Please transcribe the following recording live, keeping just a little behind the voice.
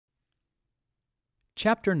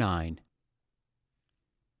Chapter 9.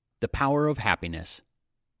 The Power of Happiness.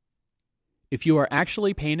 If you are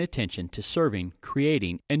actually paying attention to serving,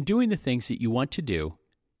 creating, and doing the things that you want to do,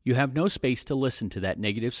 you have no space to listen to that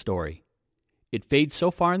negative story. It fades so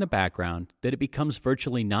far in the background that it becomes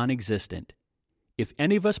virtually non-existent. If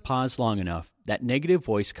any of us pause long enough, that negative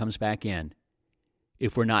voice comes back in.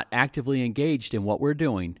 If we're not actively engaged in what we're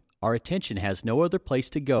doing, our attention has no other place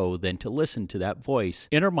to go than to listen to that voice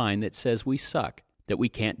in our mind that says we suck, that we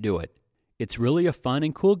can't do it. It's really a fun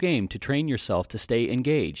and cool game to train yourself to stay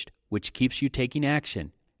engaged, which keeps you taking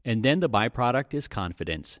action, and then the byproduct is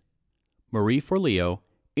confidence. Marie Forleo,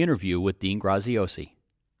 interview with Dean Graziosi.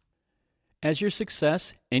 As your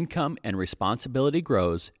success, income, and responsibility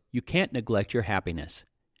grows, you can't neglect your happiness.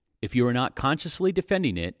 If you are not consciously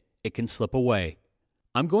defending it, it can slip away.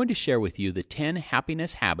 I'm going to share with you the 10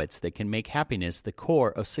 happiness habits that can make happiness the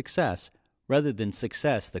core of success, rather than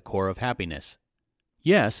success the core of happiness.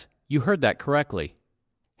 Yes, you heard that correctly.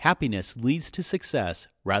 Happiness leads to success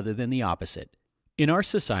rather than the opposite. In our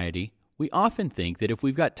society, we often think that if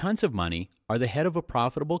we've got tons of money, are the head of a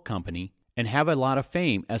profitable company, and have a lot of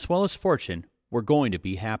fame as well as fortune, we're going to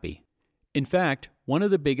be happy. In fact, one of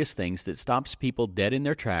the biggest things that stops people dead in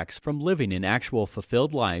their tracks from living an actual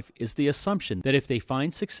fulfilled life is the assumption that if they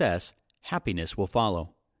find success, happiness will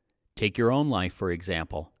follow. Take your own life, for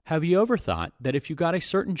example. Have you ever thought that if you got a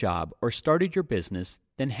certain job or started your business,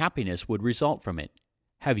 then happiness would result from it?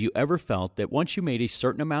 Have you ever felt that once you made a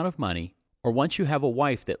certain amount of money, or once you have a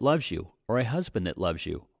wife that loves you, or a husband that loves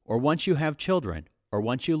you, or once you have children, or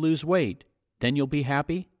once you lose weight, then you'll be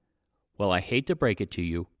happy? Well, I hate to break it to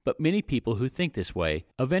you, but many people who think this way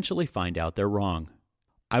eventually find out they're wrong.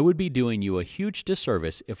 I would be doing you a huge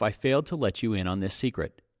disservice if I failed to let you in on this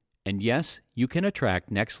secret. And yes, you can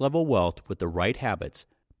attract next-level wealth with the right habits,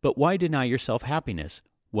 but why deny yourself happiness?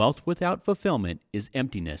 Wealth without fulfillment is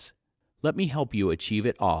emptiness. Let me help you achieve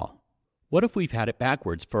it all. What if we've had it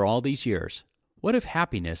backwards for all these years? What if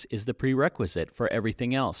happiness is the prerequisite for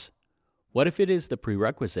everything else? What if it is the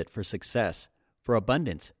prerequisite for success, for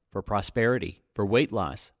abundance, for prosperity, for weight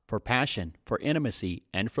loss, for passion, for intimacy,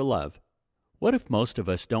 and for love? What if most of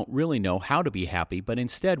us don't really know how to be happy, but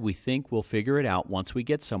instead we think we'll figure it out once we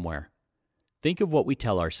get somewhere? Think of what we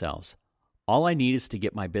tell ourselves. All I need is to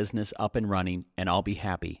get my business up and running, and I'll be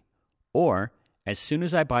happy. Or, as soon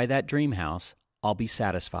as I buy that dream house, I'll be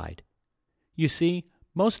satisfied. You see,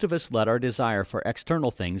 most of us let our desire for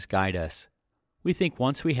external things guide us. We think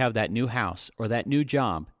once we have that new house or that new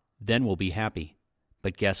job, then we'll be happy.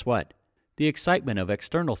 But guess what? The excitement of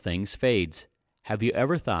external things fades. Have you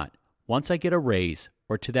ever thought, once I get a raise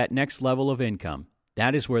or to that next level of income,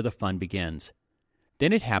 that is where the fun begins?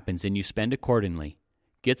 Then it happens and you spend accordingly.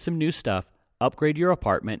 Get some new stuff, upgrade your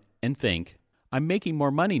apartment, and think, I'm making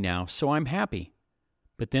more money now, so I'm happy.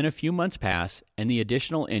 But then a few months pass, and the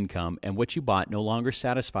additional income and what you bought no longer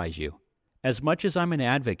satisfies you. As much as I'm an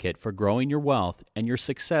advocate for growing your wealth and your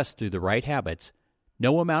success through the right habits,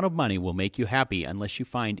 no amount of money will make you happy unless you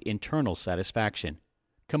find internal satisfaction.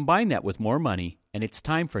 Combine that with more money, and it's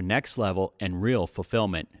time for next level and real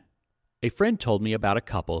fulfillment. A friend told me about a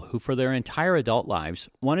couple who for their entire adult lives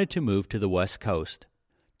wanted to move to the West Coast.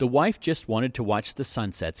 The wife just wanted to watch the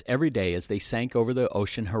sunsets every day as they sank over the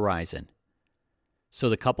ocean horizon. So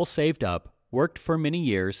the couple saved up, worked for many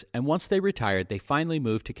years, and once they retired, they finally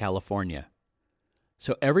moved to California.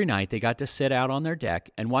 So every night they got to sit out on their deck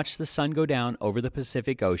and watch the sun go down over the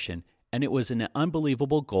Pacific Ocean, and it was an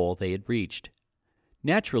unbelievable goal they had reached.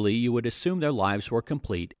 Naturally, you would assume their lives were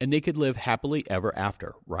complete and they could live happily ever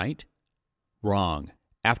after, right? Wrong.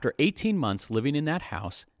 After 18 months living in that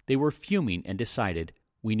house, they were fuming and decided,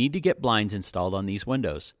 we need to get blinds installed on these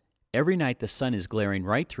windows. Every night the sun is glaring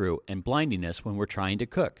right through and blinding us when we're trying to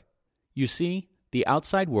cook. You see, the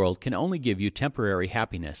outside world can only give you temporary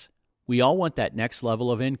happiness. We all want that next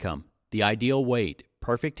level of income, the ideal weight,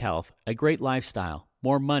 perfect health, a great lifestyle,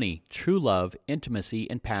 more money, true love, intimacy,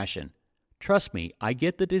 and passion. Trust me, I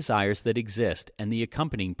get the desires that exist and the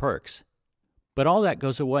accompanying perks. But all that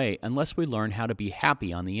goes away unless we learn how to be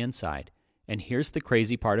happy on the inside. And here's the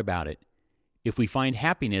crazy part about it. If we find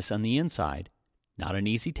happiness on the inside, not an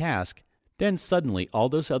easy task, then suddenly all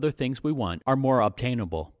those other things we want are more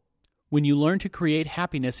obtainable. When you learn to create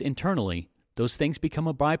happiness internally, those things become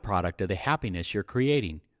a byproduct of the happiness you're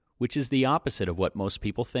creating, which is the opposite of what most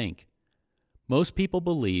people think. Most people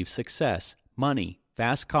believe success, money,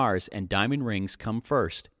 fast cars, and diamond rings come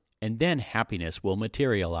first, and then happiness will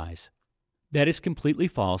materialize. That is completely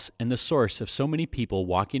false and the source of so many people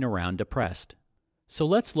walking around depressed. So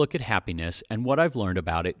let's look at happiness and what I've learned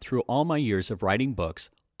about it through all my years of writing books,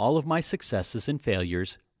 all of my successes and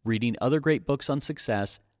failures, reading other great books on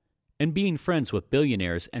success, and being friends with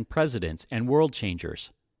billionaires and presidents and world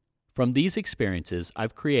changers. From these experiences,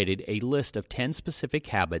 I've created a list of 10 specific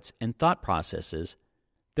habits and thought processes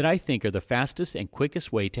that I think are the fastest and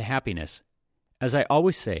quickest way to happiness. As I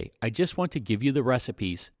always say, I just want to give you the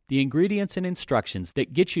recipes, the ingredients and instructions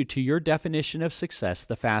that get you to your definition of success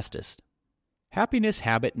the fastest. Happiness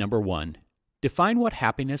habit number 1. Define what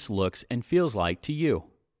happiness looks and feels like to you.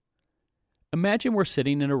 Imagine we're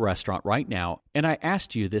sitting in a restaurant right now and I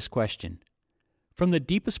asked you this question. From the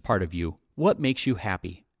deepest part of you, what makes you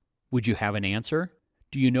happy? Would you have an answer?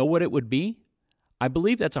 Do you know what it would be? I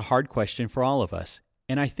believe that's a hard question for all of us,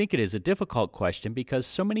 and I think it is a difficult question because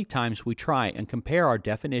so many times we try and compare our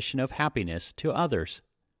definition of happiness to others.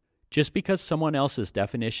 Just because someone else's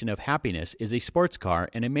definition of happiness is a sports car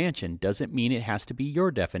and a mansion doesn't mean it has to be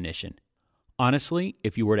your definition. Honestly,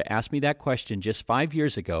 if you were to ask me that question just 5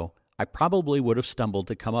 years ago, I probably would have stumbled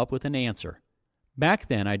to come up with an answer. Back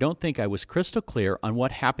then, I don't think I was crystal clear on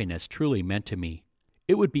what happiness truly meant to me.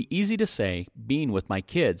 It would be easy to say, being with my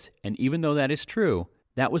kids, and even though that is true,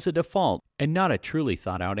 that was a default and not a truly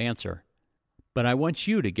thought-out answer. But I want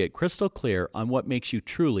you to get crystal clear on what makes you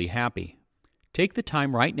truly happy. Take the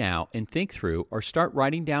time right now and think through or start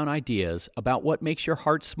writing down ideas about what makes your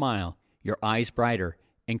heart smile, your eyes brighter,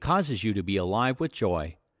 and causes you to be alive with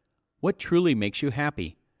joy. What truly makes you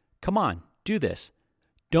happy? Come on, do this.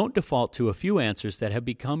 Don't default to a few answers that have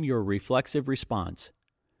become your reflexive response.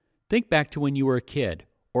 Think back to when you were a kid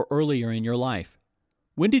or earlier in your life.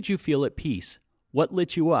 When did you feel at peace? What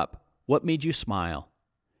lit you up? What made you smile?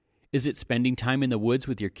 Is it spending time in the woods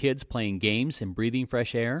with your kids playing games and breathing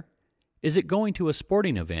fresh air? Is it going to a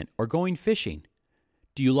sporting event or going fishing?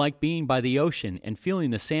 Do you like being by the ocean and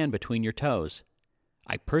feeling the sand between your toes?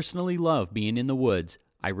 I personally love being in the woods.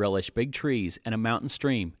 I relish big trees and a mountain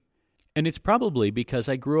stream. And it's probably because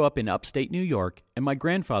I grew up in upstate New York and my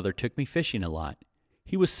grandfather took me fishing a lot.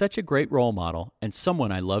 He was such a great role model and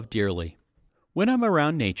someone I love dearly. When I'm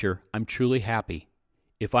around nature, I'm truly happy.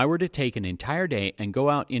 If I were to take an entire day and go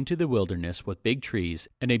out into the wilderness with big trees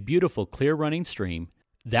and a beautiful clear running stream,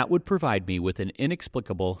 that would provide me with an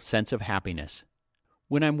inexplicable sense of happiness.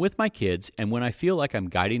 When I'm with my kids and when I feel like I'm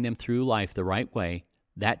guiding them through life the right way,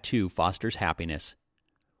 that too fosters happiness.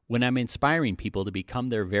 When I'm inspiring people to become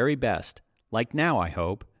their very best, like now I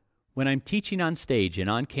hope, when I'm teaching on stage and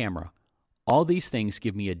on camera, all these things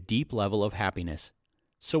give me a deep level of happiness.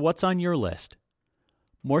 So what's on your list?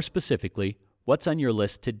 More specifically, what's on your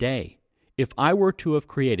list today? If I were to have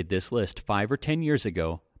created this list 5 or 10 years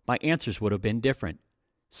ago, my answers would have been different.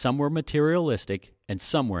 Some were materialistic and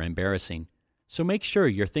some were embarrassing. So make sure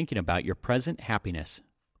you're thinking about your present happiness.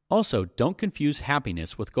 Also, don't confuse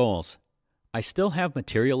happiness with goals. I still have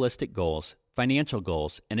materialistic goals, financial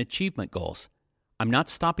goals, and achievement goals. I'm not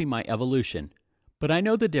stopping my evolution. But I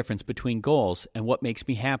know the difference between goals and what makes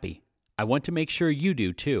me happy. I want to make sure you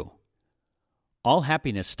do too. All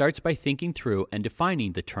happiness starts by thinking through and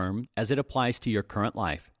defining the term as it applies to your current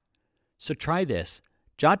life. So try this.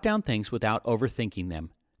 Jot down things without overthinking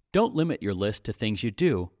them. Don't limit your list to things you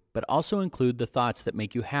do, but also include the thoughts that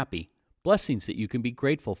make you happy, blessings that you can be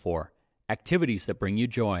grateful for, activities that bring you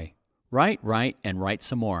joy. Write, and write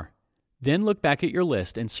some more. Then look back at your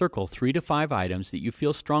list and circle 3 to 5 items that you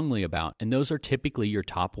feel strongly about, and those are typically your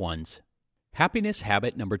top ones. Happiness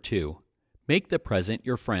habit number 2. Make the present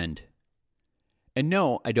your friend. And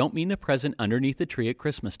no, I don't mean the present underneath the tree at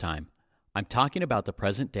Christmas time. I'm talking about the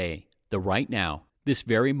present day, the right now, this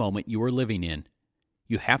very moment you are living in.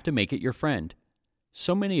 You have to make it your friend.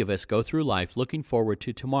 So many of us go through life looking forward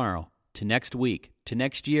to tomorrow, to next week, to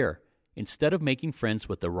next year, instead of making friends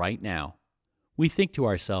with the right now. We think to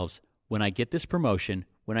ourselves, when I get this promotion,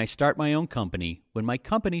 when I start my own company, when my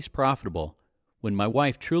company's profitable, when my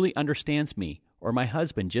wife truly understands me, or my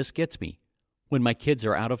husband just gets me, when my kids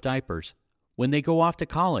are out of diapers, when they go off to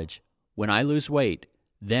college, when I lose weight,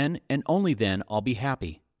 then and only then I'll be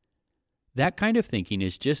happy. That kind of thinking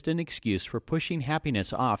is just an excuse for pushing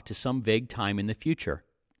happiness off to some vague time in the future.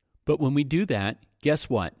 But when we do that, guess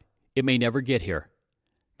what? It may never get here.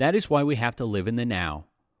 That is why we have to live in the now.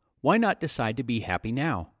 Why not decide to be happy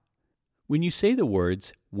now? When you say the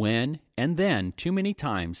words when and then too many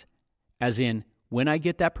times, as in, when I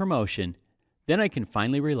get that promotion, then I can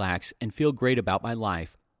finally relax and feel great about my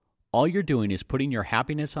life, all you're doing is putting your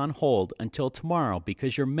happiness on hold until tomorrow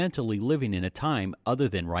because you're mentally living in a time other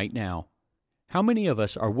than right now. How many of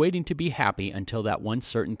us are waiting to be happy until that one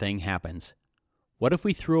certain thing happens? What if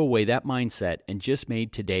we threw away that mindset and just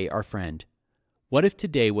made today our friend? What if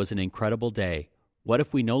today was an incredible day? What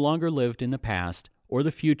if we no longer lived in the past or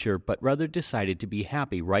the future, but rather decided to be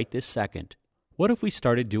happy right this second? What if we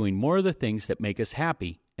started doing more of the things that make us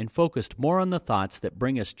happy and focused more on the thoughts that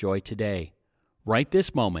bring us joy today? Right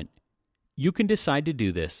this moment. You can decide to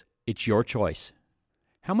do this. It's your choice.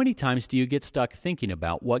 How many times do you get stuck thinking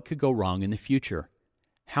about what could go wrong in the future?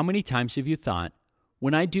 How many times have you thought,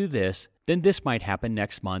 when I do this, then this might happen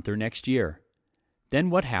next month or next year? Then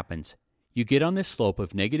what happens? You get on this slope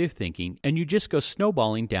of negative thinking and you just go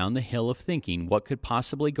snowballing down the hill of thinking what could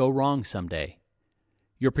possibly go wrong someday.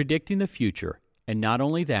 You're predicting the future, and not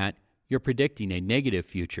only that, you're predicting a negative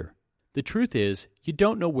future. The truth is, you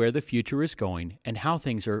don't know where the future is going and how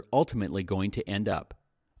things are ultimately going to end up.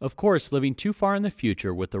 Of course, living too far in the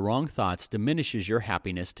future with the wrong thoughts diminishes your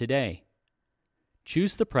happiness today.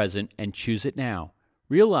 Choose the present and choose it now.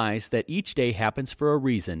 Realize that each day happens for a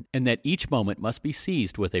reason and that each moment must be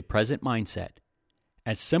seized with a present mindset.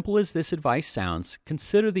 As simple as this advice sounds,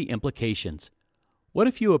 consider the implications. What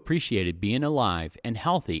if you appreciated being alive and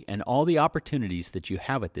healthy and all the opportunities that you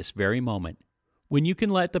have at this very moment? When you can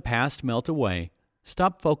let the past melt away,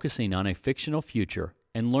 stop focusing on a fictional future,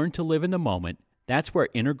 and learn to live in the moment, that's where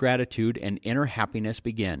inner gratitude and inner happiness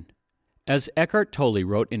begin. As Eckhart Tolle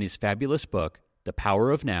wrote in his fabulous book, The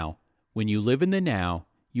Power of Now, when you live in the now,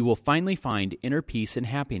 you will finally find inner peace and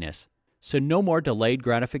happiness. So no more delayed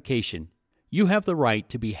gratification. You have the right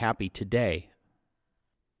to be happy today.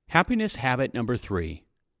 Happiness habit number 3.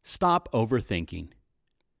 Stop overthinking.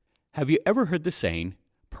 Have you ever heard the saying,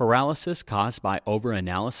 paralysis caused by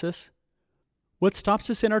overanalysis? What stops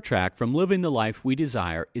us in our track from living the life we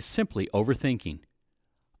desire is simply overthinking.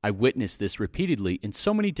 I've witnessed this repeatedly in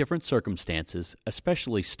so many different circumstances,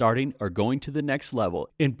 especially starting or going to the next level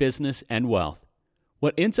in business and wealth.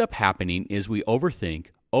 What ends up happening is we overthink,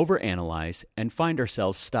 overanalyze, and find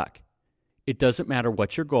ourselves stuck. It doesn't matter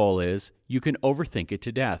what your goal is, you can overthink it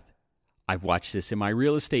to death. I've watched this in my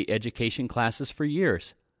real estate education classes for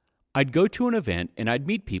years. I'd go to an event and I'd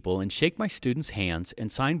meet people and shake my students' hands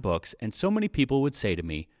and sign books, and so many people would say to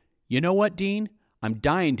me, "You know what, Dean? I'm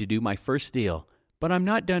dying to do my first deal, but I'm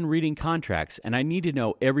not done reading contracts and I need to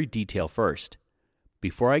know every detail first.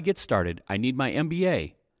 Before I get started, I need my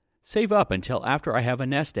MBA. Save up until after I have a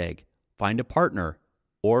nest egg, find a partner,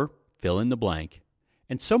 or fill in the blank."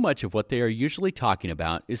 And so much of what they are usually talking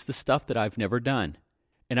about is the stuff that I've never done.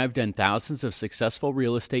 And I've done thousands of successful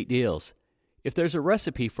real estate deals. If there's a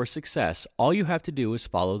recipe for success, all you have to do is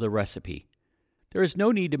follow the recipe. There is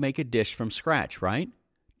no need to make a dish from scratch, right?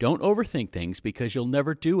 Don't overthink things because you'll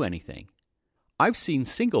never do anything. I've seen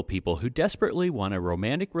single people who desperately want a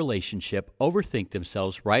romantic relationship overthink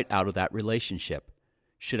themselves right out of that relationship.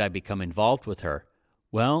 Should I become involved with her?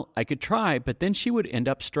 Well, I could try, but then she would end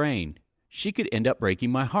up straying. She could end up breaking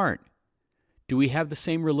my heart. Do we have the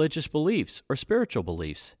same religious beliefs or spiritual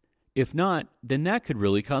beliefs? If not, then that could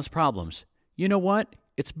really cause problems. You know what?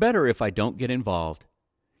 It's better if I don't get involved.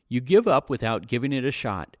 You give up without giving it a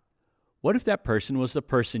shot. What if that person was the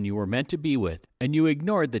person you were meant to be with and you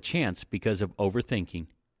ignored the chance because of overthinking?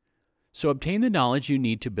 So obtain the knowledge you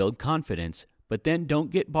need to build confidence, but then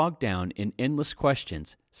don't get bogged down in endless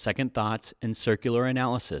questions, second thoughts, and circular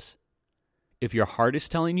analysis. If your heart is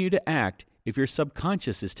telling you to act, if your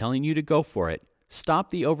subconscious is telling you to go for it,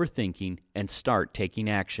 stop the overthinking and start taking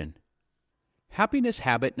action. Happiness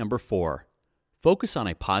habit number 4. Focus on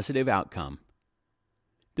a positive outcome.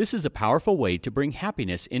 This is a powerful way to bring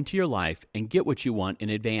happiness into your life and get what you want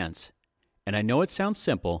in advance. And I know it sounds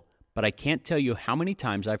simple, but I can't tell you how many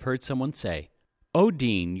times I've heard someone say, "Oh,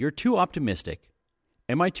 Dean, you're too optimistic."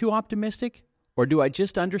 Am I too optimistic? Or do I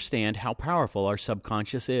just understand how powerful our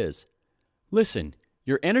subconscious is? Listen,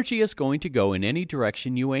 your energy is going to go in any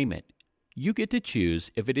direction you aim it. You get to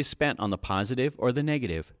choose if it is spent on the positive or the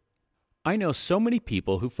negative. I know so many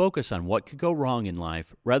people who focus on what could go wrong in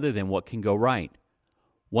life rather than what can go right.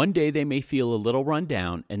 One day they may feel a little run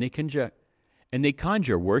down and they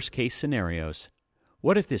conjure worst-case scenarios.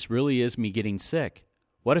 What if this really is me getting sick?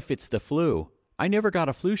 What if it's the flu? I never got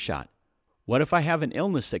a flu shot. What if I have an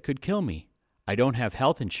illness that could kill me? I don't have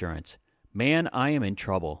health insurance. Man, I am in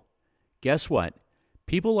trouble. Guess what?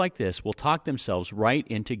 People like this will talk themselves right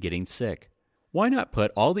into getting sick. Why not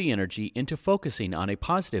put all the energy into focusing on a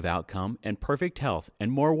positive outcome and perfect health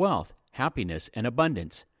and more wealth, happiness, and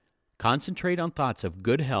abundance? Concentrate on thoughts of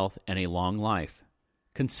good health and a long life.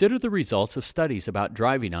 Consider the results of studies about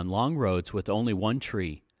driving on long roads with only one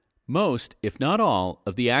tree. Most, if not all,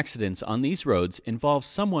 of the accidents on these roads involve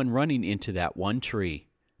someone running into that one tree.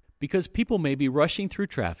 Because people may be rushing through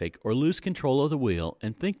traffic or lose control of the wheel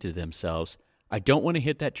and think to themselves, "I don't want to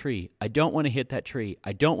hit that tree. I don't want to hit that tree.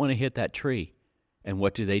 I don't want to hit that tree." And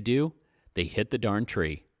what do? They hit the darn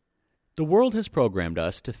tree. The world has programmed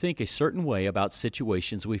us to think a certain way about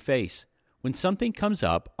situations we face. When something comes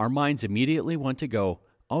up, our minds immediately want to go,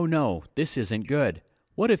 "Oh no, this isn't good.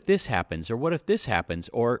 What if this happens, or what if this happens,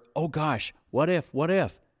 or, oh gosh, what if, what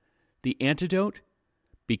if?" The antidote?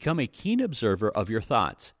 Become a keen observer of your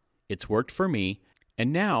thoughts. It's worked for me,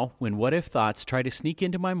 and now when what if thoughts try to sneak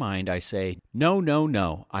into my mind, I say, no, no,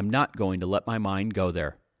 no, I'm not going to let my mind go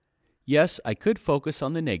there. Yes, I could focus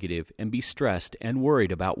on the negative and be stressed and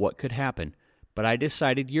worried about what could happen, but I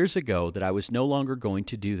decided years ago that I was no longer going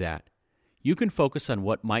to do that. You can focus on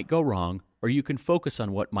what might go wrong, or you can focus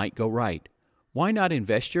on what might go right. Why not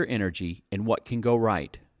invest your energy in what can go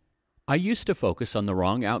right? I used to focus on the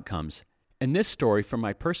wrong outcomes, and this story from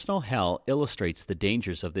my personal hell illustrates the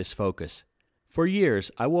dangers of this focus. For years,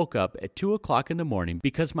 I woke up at 2 o'clock in the morning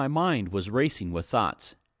because my mind was racing with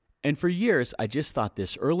thoughts. And for years, I just thought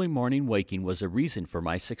this early morning waking was a reason for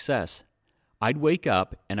my success. I'd wake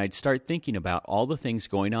up and I'd start thinking about all the things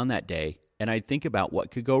going on that day, and I'd think about what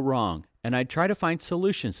could go wrong, and I'd try to find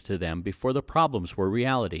solutions to them before the problems were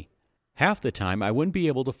reality. Half the time, I wouldn't be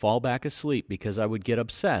able to fall back asleep because I would get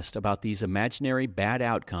obsessed about these imaginary bad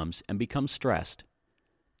outcomes and become stressed.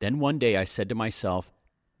 Then one day I said to myself,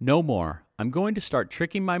 no more. I'm going to start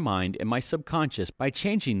tricking my mind and my subconscious by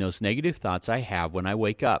changing those negative thoughts I have when I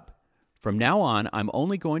wake up. From now on, I'm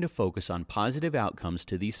only going to focus on positive outcomes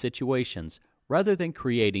to these situations rather than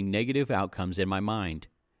creating negative outcomes in my mind.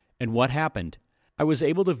 And what happened? I was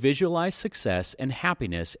able to visualize success and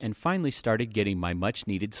happiness and finally started getting my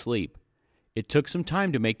much-needed sleep. It took some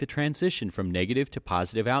time to make the transition from negative to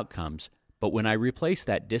positive outcomes, but when I replaced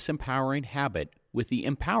that disempowering habit with the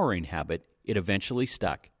empowering habit, it eventually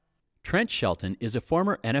stuck. Trent Shelton is a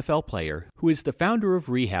former NFL player who is the founder of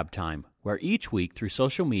Rehab Time, where each week through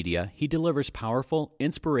social media he delivers powerful,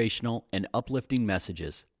 inspirational, and uplifting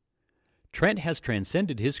messages. Trent has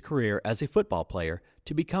transcended his career as a football player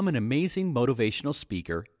to become an amazing motivational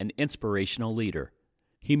speaker and inspirational leader.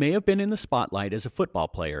 He may have been in the spotlight as a football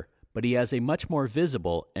player, but he has a much more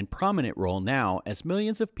visible and prominent role now as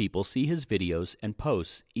millions of people see his videos and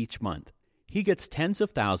posts each month. He gets tens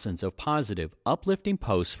of thousands of positive, uplifting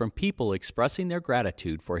posts from people expressing their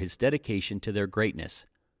gratitude for his dedication to their greatness.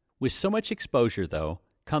 With so much exposure, though,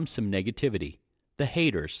 comes some negativity. The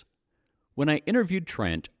haters. When I interviewed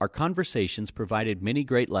Trent, our conversations provided many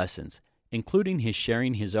great lessons, including his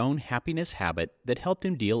sharing his own happiness habit that helped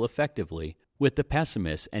him deal effectively with the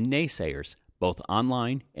pessimists and naysayers, both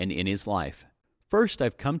online and in his life. First,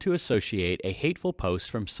 I've come to associate a hateful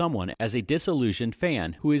post from someone as a disillusioned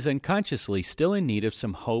fan who is unconsciously still in need of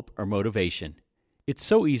some hope or motivation. It's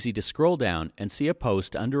so easy to scroll down and see a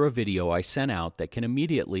post under a video I sent out that can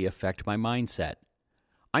immediately affect my mindset.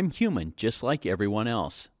 I'm human just like everyone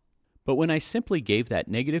else. But when I simply gave that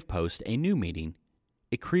negative post a new meaning,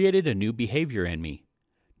 it created a new behavior in me.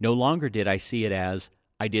 No longer did I see it as,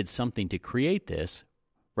 I did something to create this.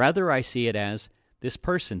 Rather, I see it as, this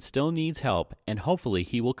person still needs help and hopefully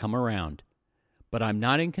he will come around. But I'm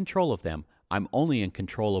not in control of them. I'm only in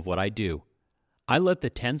control of what I do. I let the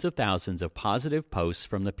tens of thousands of positive posts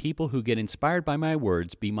from the people who get inspired by my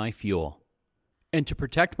words be my fuel. And to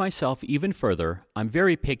protect myself even further, I'm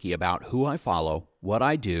very picky about who I follow, what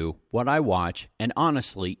I do, what I watch, and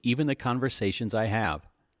honestly, even the conversations I have.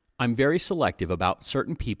 I'm very selective about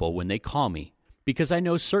certain people when they call me, because I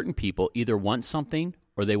know certain people either want something,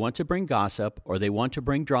 or they want to bring gossip, or they want to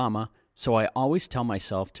bring drama, so I always tell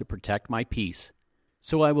myself to protect my peace.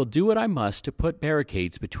 So I will do what I must to put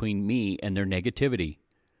barricades between me and their negativity.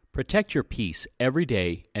 Protect your peace every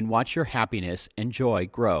day and watch your happiness and joy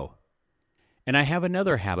grow. And I have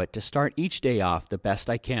another habit to start each day off the best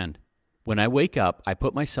I can. When I wake up, I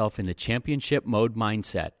put myself in the championship mode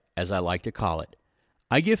mindset, as I like to call it.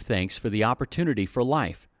 I give thanks for the opportunity for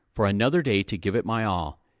life, for another day to give it my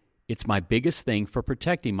all. It's my biggest thing for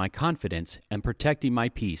protecting my confidence and protecting my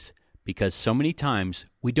peace, because so many times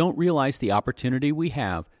we don't realize the opportunity we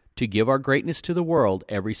have to give our greatness to the world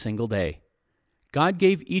every single day. God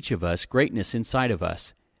gave each of us greatness inside of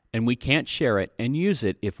us, and we can't share it and use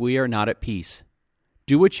it if we are not at peace.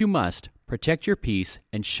 Do what you must, protect your peace,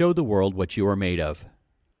 and show the world what you are made of.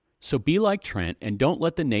 So be like Trent and don't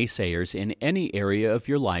let the naysayers in any area of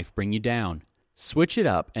your life bring you down. Switch it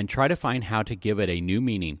up and try to find how to give it a new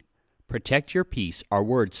meaning. Protect your peace are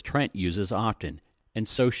words Trent uses often, and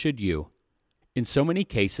so should you. In so many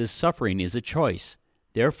cases, suffering is a choice.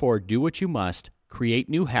 Therefore, do what you must, create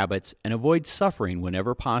new habits, and avoid suffering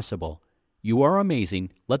whenever possible. You are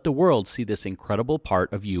amazing. Let the world see this incredible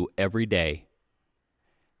part of you every day.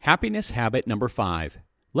 Happiness habit number 5.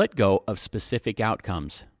 Let go of specific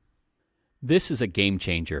outcomes. This is a game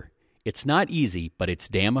changer. It's not easy, but it's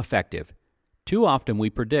damn effective. Too often we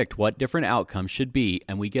predict what different outcomes should be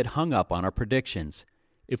and we get hung up on our predictions.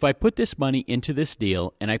 If I put this money into this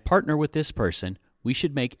deal and I partner with this person, we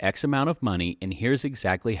should make X amount of money and here's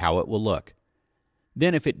exactly how it will look.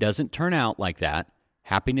 Then if it doesn't turn out like that,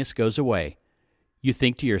 happiness goes away. You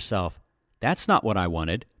think to yourself, that's not what I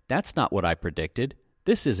wanted, that's not what I predicted,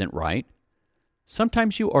 this isn't right.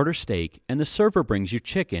 Sometimes you order steak and the server brings you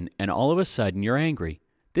chicken and all of a sudden you're angry.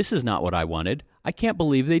 This is not what I wanted, I can't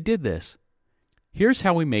believe they did this. Here's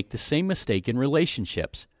how we make the same mistake in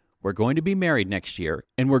relationships. We're going to be married next year,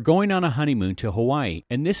 and we're going on a honeymoon to Hawaii,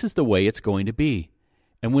 and this is the way it's going to be.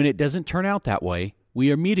 And when it doesn't turn out that way,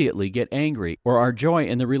 we immediately get angry, or our joy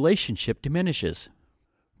in the relationship diminishes.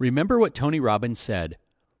 Remember what Tony Robbins said,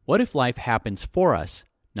 "What if life happens for us,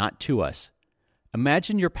 not to us?"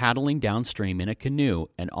 Imagine you're paddling downstream in a canoe,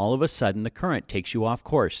 and all of a sudden the current takes you off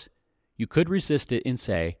course. You could resist it and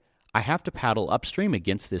say, I have to paddle upstream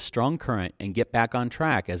against this strong current and get back on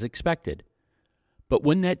track as expected. But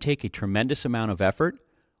wouldn't that take a tremendous amount of effort?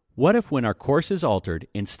 What if when our course is altered,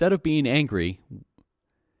 instead of being angry,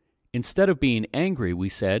 we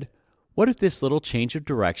said, what if this little change of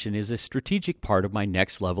direction is a strategic part of my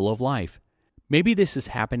next level of life? Maybe this is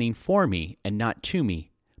happening for me and not to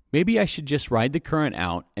me. Maybe I should just ride the current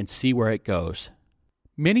out and see where it goes.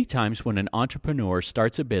 Many times when an entrepreneur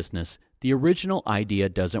starts a business, the original idea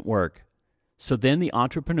doesn't work. So then the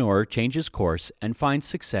entrepreneur changes course and finds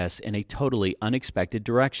success in a totally unexpected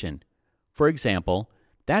direction. For example,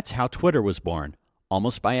 that's how Twitter was born,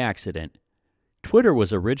 almost by accident. Twitter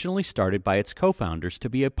was originally started by its co-founders to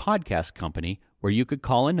be a podcast company where you could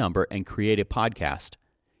call a number and create a podcast.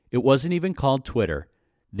 It wasn't even called Twitter.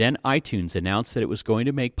 Then iTunes announced that it was going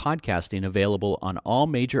to make podcasting available on all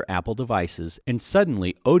major Apple devices, and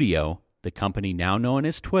suddenly Odeo, the company now known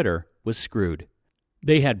as Twitter, was screwed.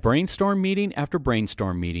 They had brainstorm meeting after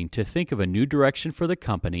brainstorm meeting to think of a new direction for the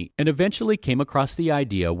company and eventually came across the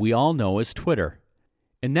idea we all know as Twitter.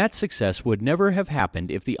 And that success would never have happened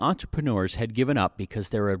if the entrepreneurs had given up because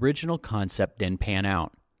their original concept didn't pan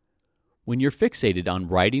out. When you're fixated on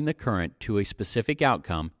riding the current to a specific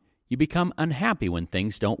outcome, you become unhappy when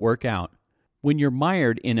things don't work out. When you're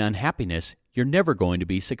mired in unhappiness, you're never going to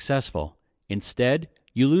be successful. Instead,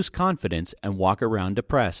 you lose confidence and walk around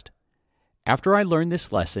depressed. After I learned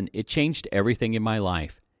this lesson, it changed everything in my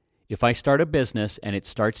life. If I start a business and it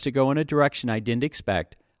starts to go in a direction I didn't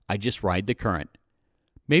expect, I just ride the current.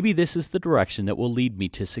 Maybe this is the direction that will lead me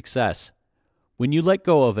to success. When you let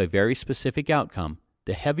go of a very specific outcome,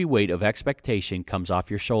 the heavy weight of expectation comes off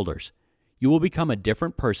your shoulders. You will become a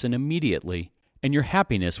different person immediately, and your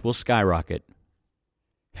happiness will skyrocket.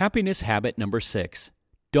 Happiness habit number 6.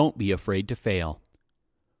 Don't be afraid to fail.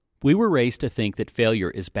 We were raised to think that failure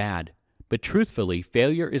is bad. But truthfully,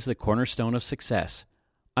 failure is the cornerstone of success.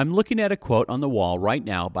 I'm looking at a quote on the wall right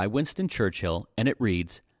now by Winston Churchill, and it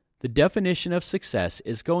reads, "The definition of success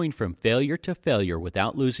is going from failure to failure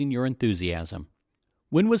without losing your enthusiasm."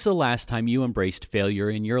 When was the last time you embraced failure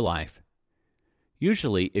in your life?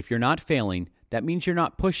 Usually, if you're not failing, that means you're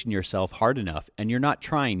not pushing yourself hard enough and you're not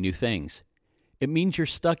trying new things. It means you're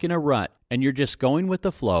stuck in a rut and you're just going with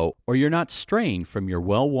the flow, or you're not straying from your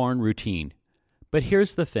well-worn routine. But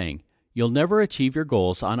here's the thing. You'll never achieve your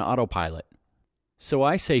goals on autopilot. So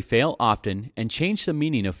I say fail often and change the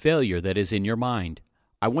meaning of failure that is in your mind.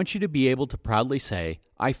 I want you to be able to proudly say,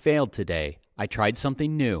 I failed today. I tried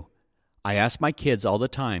something new. I ask my kids all the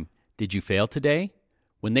time, did you fail today?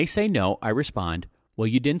 When they say no, I respond, well,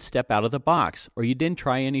 you didn't step out of the box or you didn't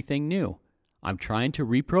try anything new. I'm trying to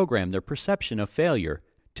reprogram their perception of failure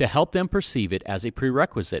to help them perceive it as a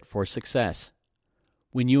prerequisite for success.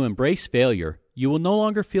 When you embrace failure, you will no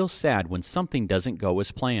longer feel sad when something doesn't go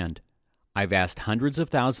as planned. I've asked hundreds of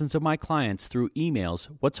thousands of my clients through emails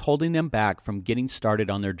what's holding them back from getting started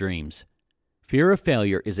on their dreams. Fear of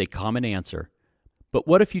failure is a common answer. But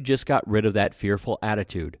what if you just got rid of that fearful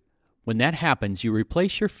attitude? When that happens, you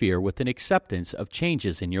replace your fear with an acceptance of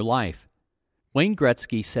changes in your life. Wayne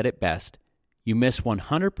Gretzky said it best, you miss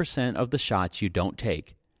 100% of the shots you don't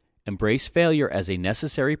take. Embrace failure as a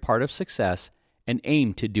necessary part of success and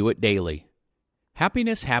aim to do it daily.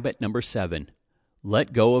 Happiness habit number 7.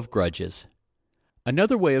 Let go of grudges.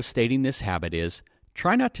 Another way of stating this habit is,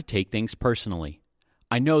 try not to take things personally.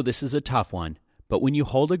 I know this is a tough one, but when you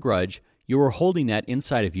hold a grudge, you are holding that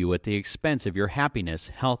inside of you at the expense of your happiness,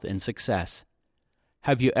 health, and success.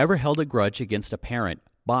 Have you ever held a grudge against a parent,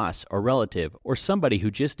 boss, or relative, or somebody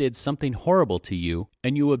who just did something horrible to you,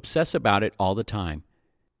 and you obsess about it all the time?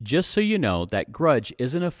 Just so you know, that grudge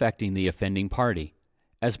isn't affecting the offending party.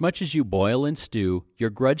 As much as you boil and stew,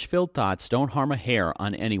 your grudge-filled thoughts don't harm a hair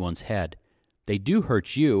on anyone's head. they do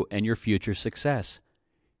hurt you and your future success.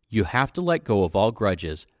 You have to let go of all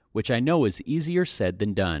grudges, which I know is easier said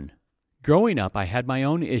than done. Growing up, I had my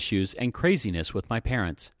own issues and craziness with my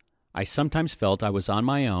parents. I sometimes felt I was on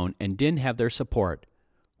my own and didn't have their support.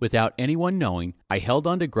 Without anyone knowing, I held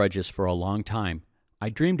on to grudges for a long time. I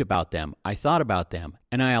dreamed about them, I thought about them,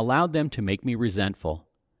 and I allowed them to make me resentful.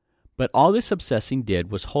 But all this obsessing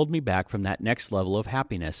did was hold me back from that next level of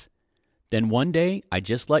happiness. Then one day, I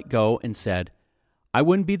just let go and said, I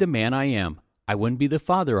wouldn't be the man I am, I wouldn't be the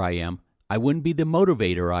father I am, I wouldn't be the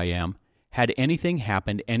motivator I am, had anything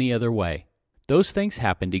happened any other way. Those things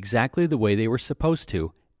happened exactly the way they were supposed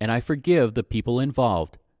to, and I forgive the people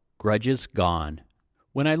involved. Grudges gone.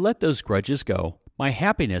 When I let those grudges go, my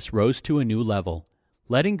happiness rose to a new level.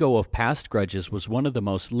 Letting go of past grudges was one of the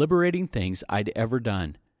most liberating things I'd ever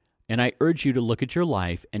done, and I urge you to look at your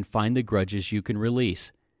life and find the grudges you can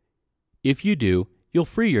release. If you do, you'll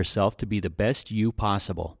free yourself to be the best you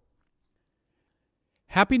possible.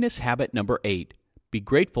 Happiness habit number 8. Be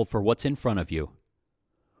grateful for what's in front of you.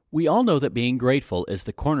 We all know that being grateful is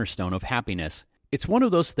the cornerstone of happiness. It's one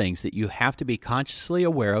of those things that you have to be consciously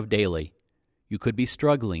aware of daily. You could be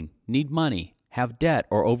struggling, need money, have debt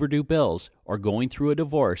or overdue bills, or going through a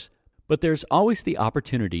divorce, but there's always the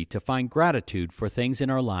opportunity to find gratitude for things in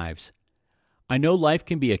our lives. I know life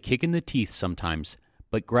can be a kick in the teeth sometimes,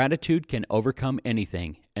 but gratitude can overcome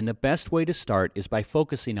anything, and the best way to start is by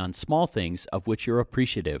focusing on small things of which you're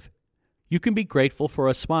appreciative. You can be grateful for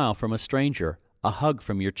a smile from a stranger, a hug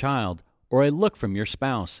from your child, or a look from your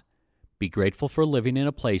spouse. Be grateful for living in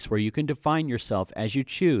a place where you can define yourself as you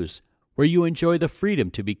choose, where you enjoy the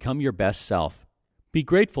freedom to become your best self. Be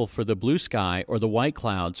grateful for the blue sky or the white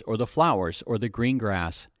clouds or the flowers or the green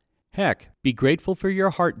grass. Heck, be grateful for your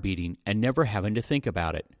heart beating and never having to think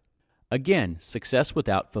about it. Again, success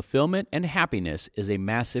without fulfillment and happiness is a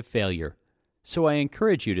massive failure. So I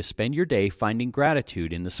encourage you to spend your day finding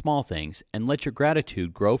gratitude in the small things and let your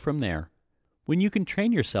gratitude grow from there. When you can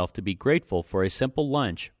train yourself to be grateful for a simple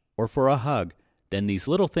lunch or for a hug, then these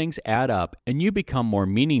little things add up and you become more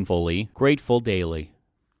meaningfully grateful daily.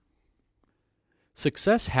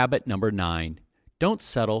 Success habit number 9. Don't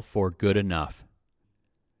settle for good enough.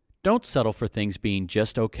 Don't settle for things being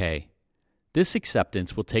just okay. This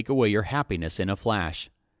acceptance will take away your happiness in a flash.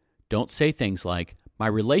 Don't say things like, my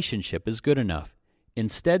relationship is good enough.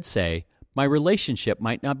 Instead say, my relationship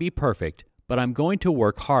might not be perfect, but I'm going to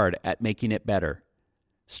work hard at making it better.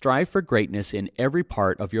 Strive for greatness in every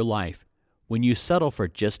part of your life. When you settle for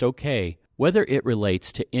just okay, whether it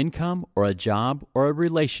relates to income or a job or a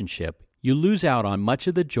relationship, you lose out on much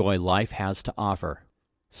of the joy life has to offer.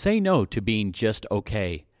 Say no to being just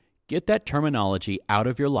okay. Get that terminology out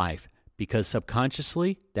of your life, because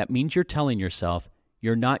subconsciously, that means you're telling yourself,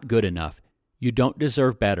 you're not good enough, you don't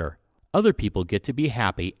deserve better. Other people get to be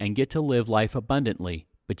happy and get to live life abundantly,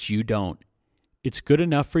 but you don't. It's good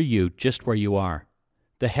enough for you just where you are.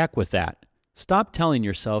 The heck with that. Stop telling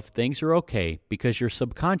yourself things are okay because you're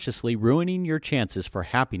subconsciously ruining your chances for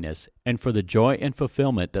happiness and for the joy and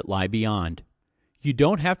fulfillment that lie beyond. You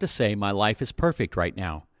don't have to say, my life is perfect right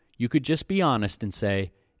now. You could just be honest and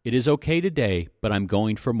say, it is okay today, but I'm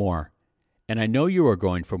going for more. And I know you are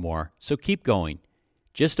going for more, so keep going.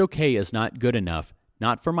 Just okay is not good enough,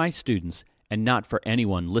 not for my students, and not for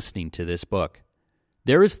anyone listening to this book.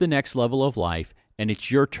 There is the next level of life, and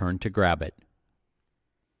it's your turn to grab it.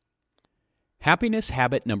 Happiness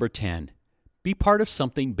habit number 10. Be part of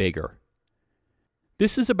something bigger.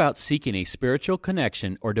 This is about seeking a spiritual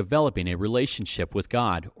connection or developing a relationship with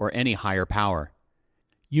God or any higher power.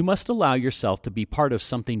 You must allow yourself to be part of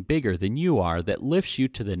something bigger than you are that lifts you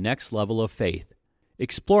to the next level of faith.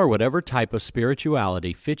 Explore whatever type of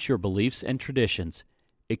spirituality fits your beliefs and traditions.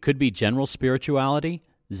 It could be general spirituality,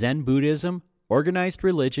 Zen Buddhism, organized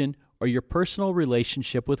religion, or your personal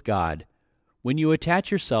relationship with God. When you attach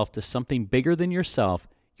yourself to something bigger than yourself,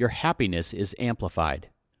 your happiness is amplified.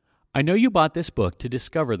 I know you bought this book to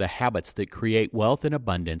discover the habits that create wealth and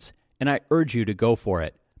abundance, and I urge you to go for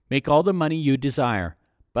it. Make all the money you desire,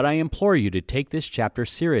 but I implore you to take this chapter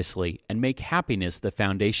seriously and make happiness the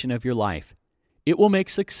foundation of your life. It will make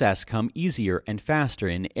success come easier and faster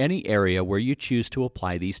in any area where you choose to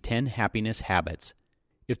apply these 10 happiness habits.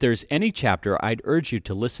 If there's any chapter I'd urge you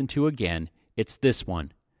to listen to again, it's this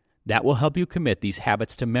one. That will help you commit these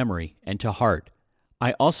habits to memory and to heart.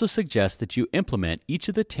 I also suggest that you implement each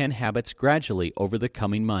of the 10 habits gradually over the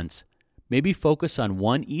coming months. Maybe focus on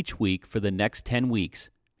one each week for the next 10 weeks.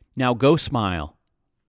 Now go smile.